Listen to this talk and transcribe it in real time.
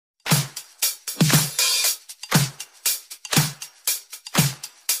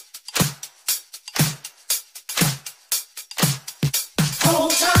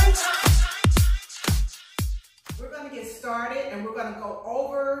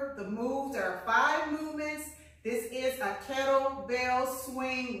over the moves. There are 5 movements. This is a kettlebell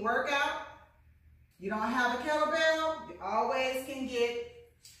swing workout. You don't have a kettlebell, you always can get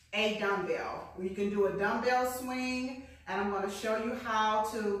a dumbbell. You can do a dumbbell swing, and I'm going to show you how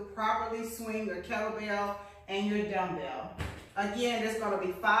to properly swing your kettlebell and your dumbbell. Again, there's going to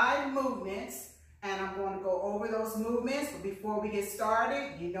be 5 movements, and I'm going to go over those movements. But before we get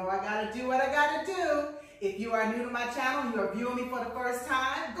started, you know I got to do what I got to do. If you are new to my channel, you are viewing me for the first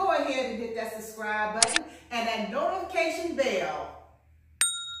time, go ahead and hit that subscribe button and that notification bell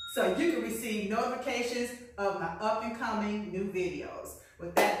so you can receive notifications of my up and coming new videos.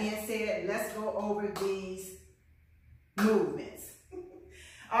 With that being said, let's go over these movements.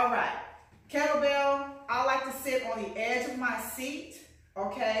 All right, kettlebell, I like to sit on the edge of my seat,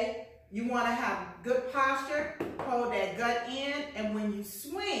 okay? You want to have good posture, hold that gut in, and when you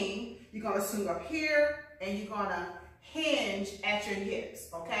swing, you're going to swing up here, and you're going to hinge at your hips,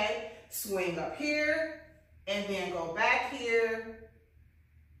 okay? Swing up here, and then go back here,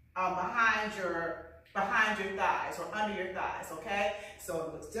 behind your thighs or under your thighs, okay? So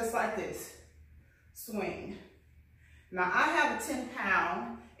it looks just like this. Swing. Now I have a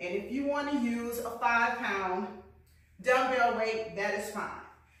 10-pound, and if you want to use a 5-pound dumbbell weight, that is fine.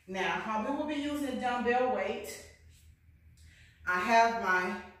 Now, how we will be using a dumbbell weight, I have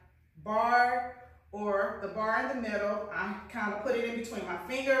my bar or the bar in the middle. I kind of put it in between my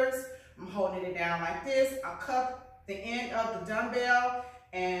fingers. I'm holding it down like this. I cup the end of the dumbbell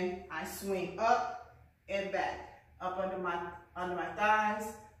and I swing up and back, up under my thighs,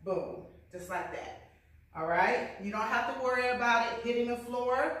 boom, just like that. All right, you don't have to worry about it hitting the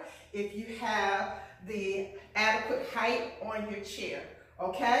floor if you have the adequate height on your chair,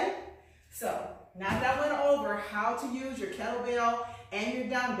 okay? So now that I went over how to use your kettlebell and your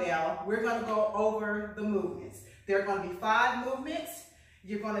dumbbell, we're gonna go over the movements. There are gonna be 5 movements.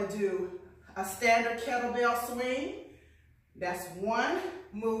 You're gonna do a standard kettlebell swing. That's 1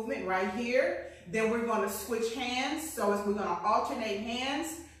 movement right here. Then we're gonna switch hands. So we're gonna alternate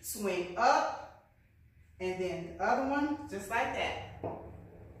hands, swing up, and then the other one, just like that.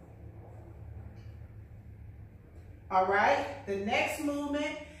 All right, the next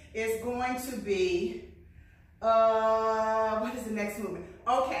movement is going to be, what is the next movement?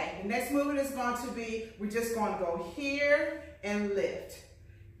 Okay, the next movement is going to be, we're just going to go here and lift,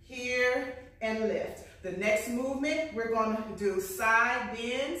 here and lift. The next movement, we're going to do side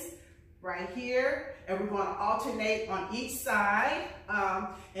bends right here, and we're going to alternate on each side, and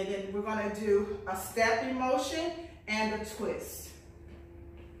then we're going to do a stepping motion and a twist.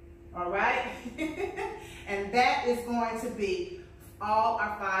 All right, and that is going to be all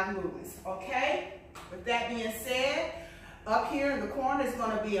our 5 movements, okay? With that being said, up here in the corner is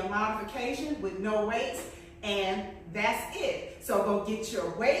going to be a modification with no weights, and that's it. So go get your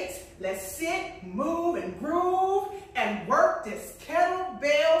weights. Let's sit, move, and groove, and work this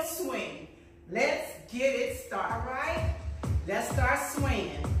kettlebell swing. Let's get it started. All right, let's start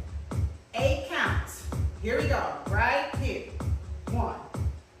swinging. 8 counts. Here we go, right here. 1,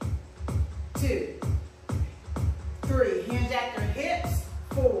 2, 3, hinge at your hips,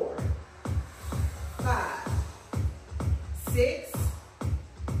 4, 5, 6,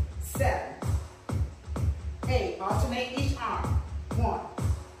 7, 8, alternate each arm, 1,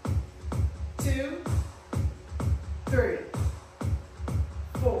 2, 3,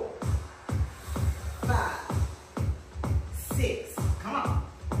 4, 5, 6, come on,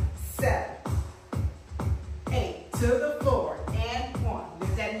 7, 8, to the floor, and 1,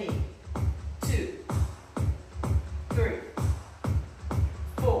 lift that knee. 2, 3,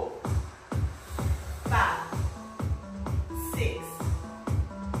 4, 5, 6,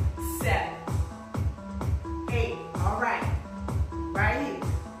 7, 8. All right, right here.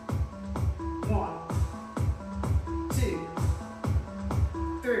 1, 2,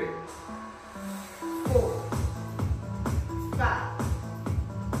 3, 4, 5,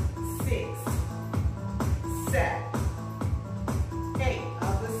 6, 7, 8.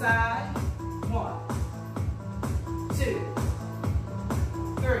 Other side. 1, 2,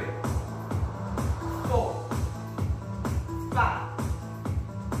 3, 4, 5,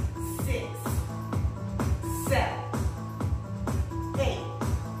 6, 7, 8.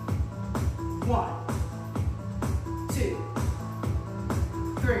 1, 2,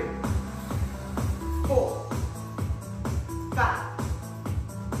 3, 4, 5,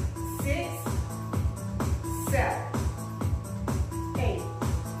 6, 7, 8.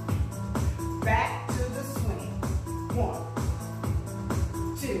 Back to the swing. 1,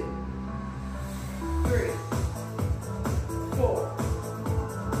 2, 3, 4,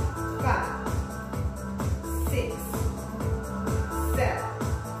 5, 6, 7,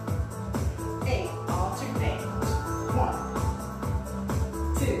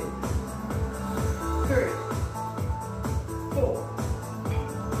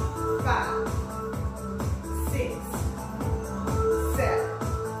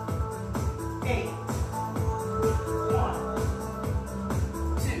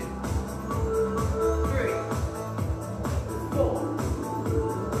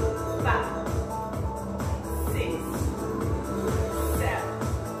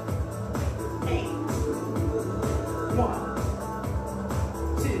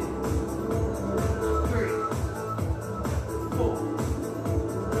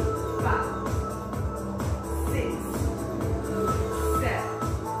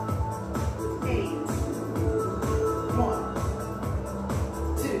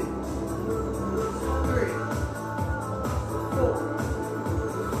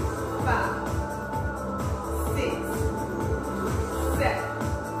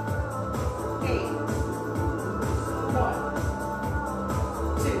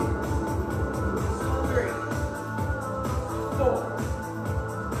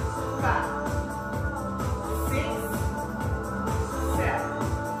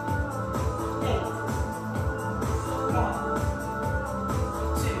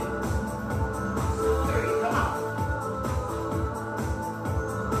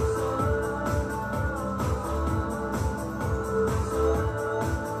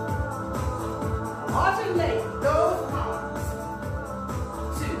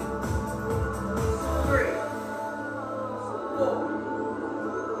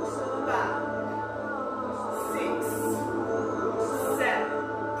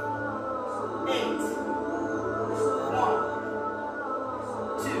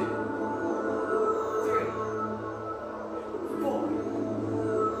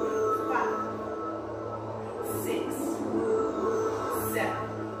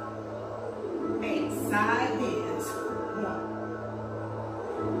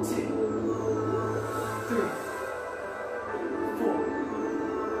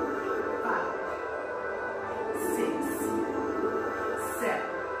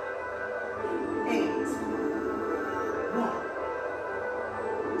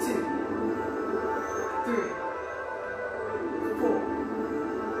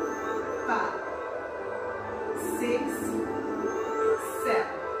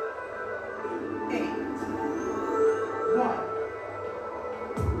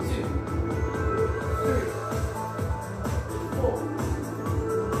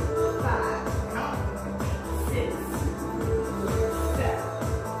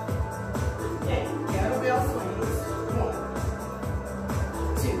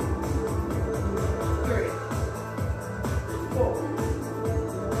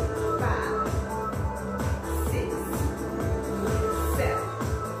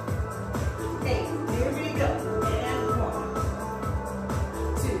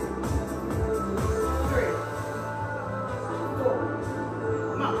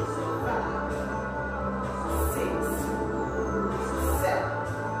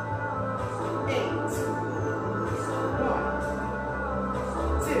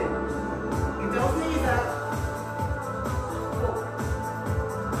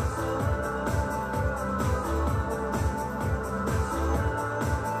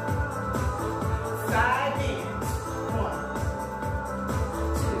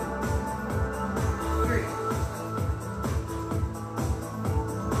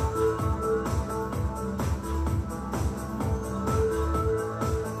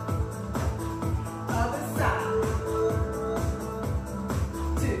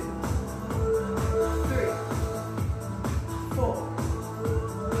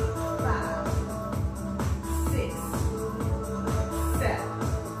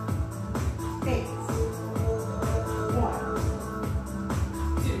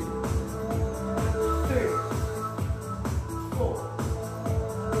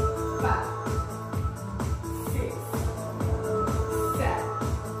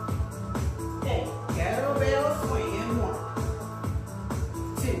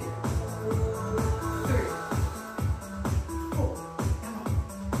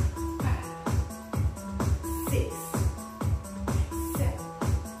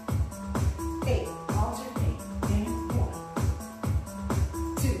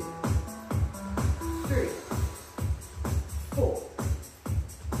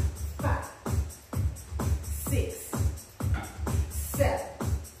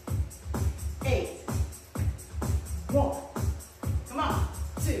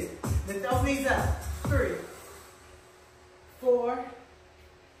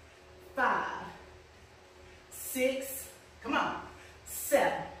 6, come on,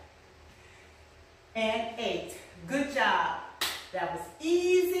 7, and 8. Good job. That was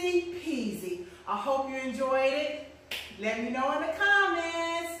easy peasy. I hope you enjoyed it. Let me know in the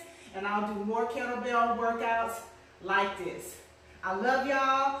comments, and I'll do more kettlebell workouts like this. I love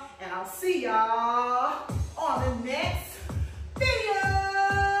y'all, and I'll see y'all on the next video.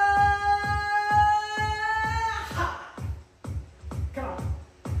 Come on.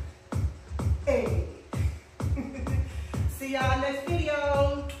 Hey. See y'all next video.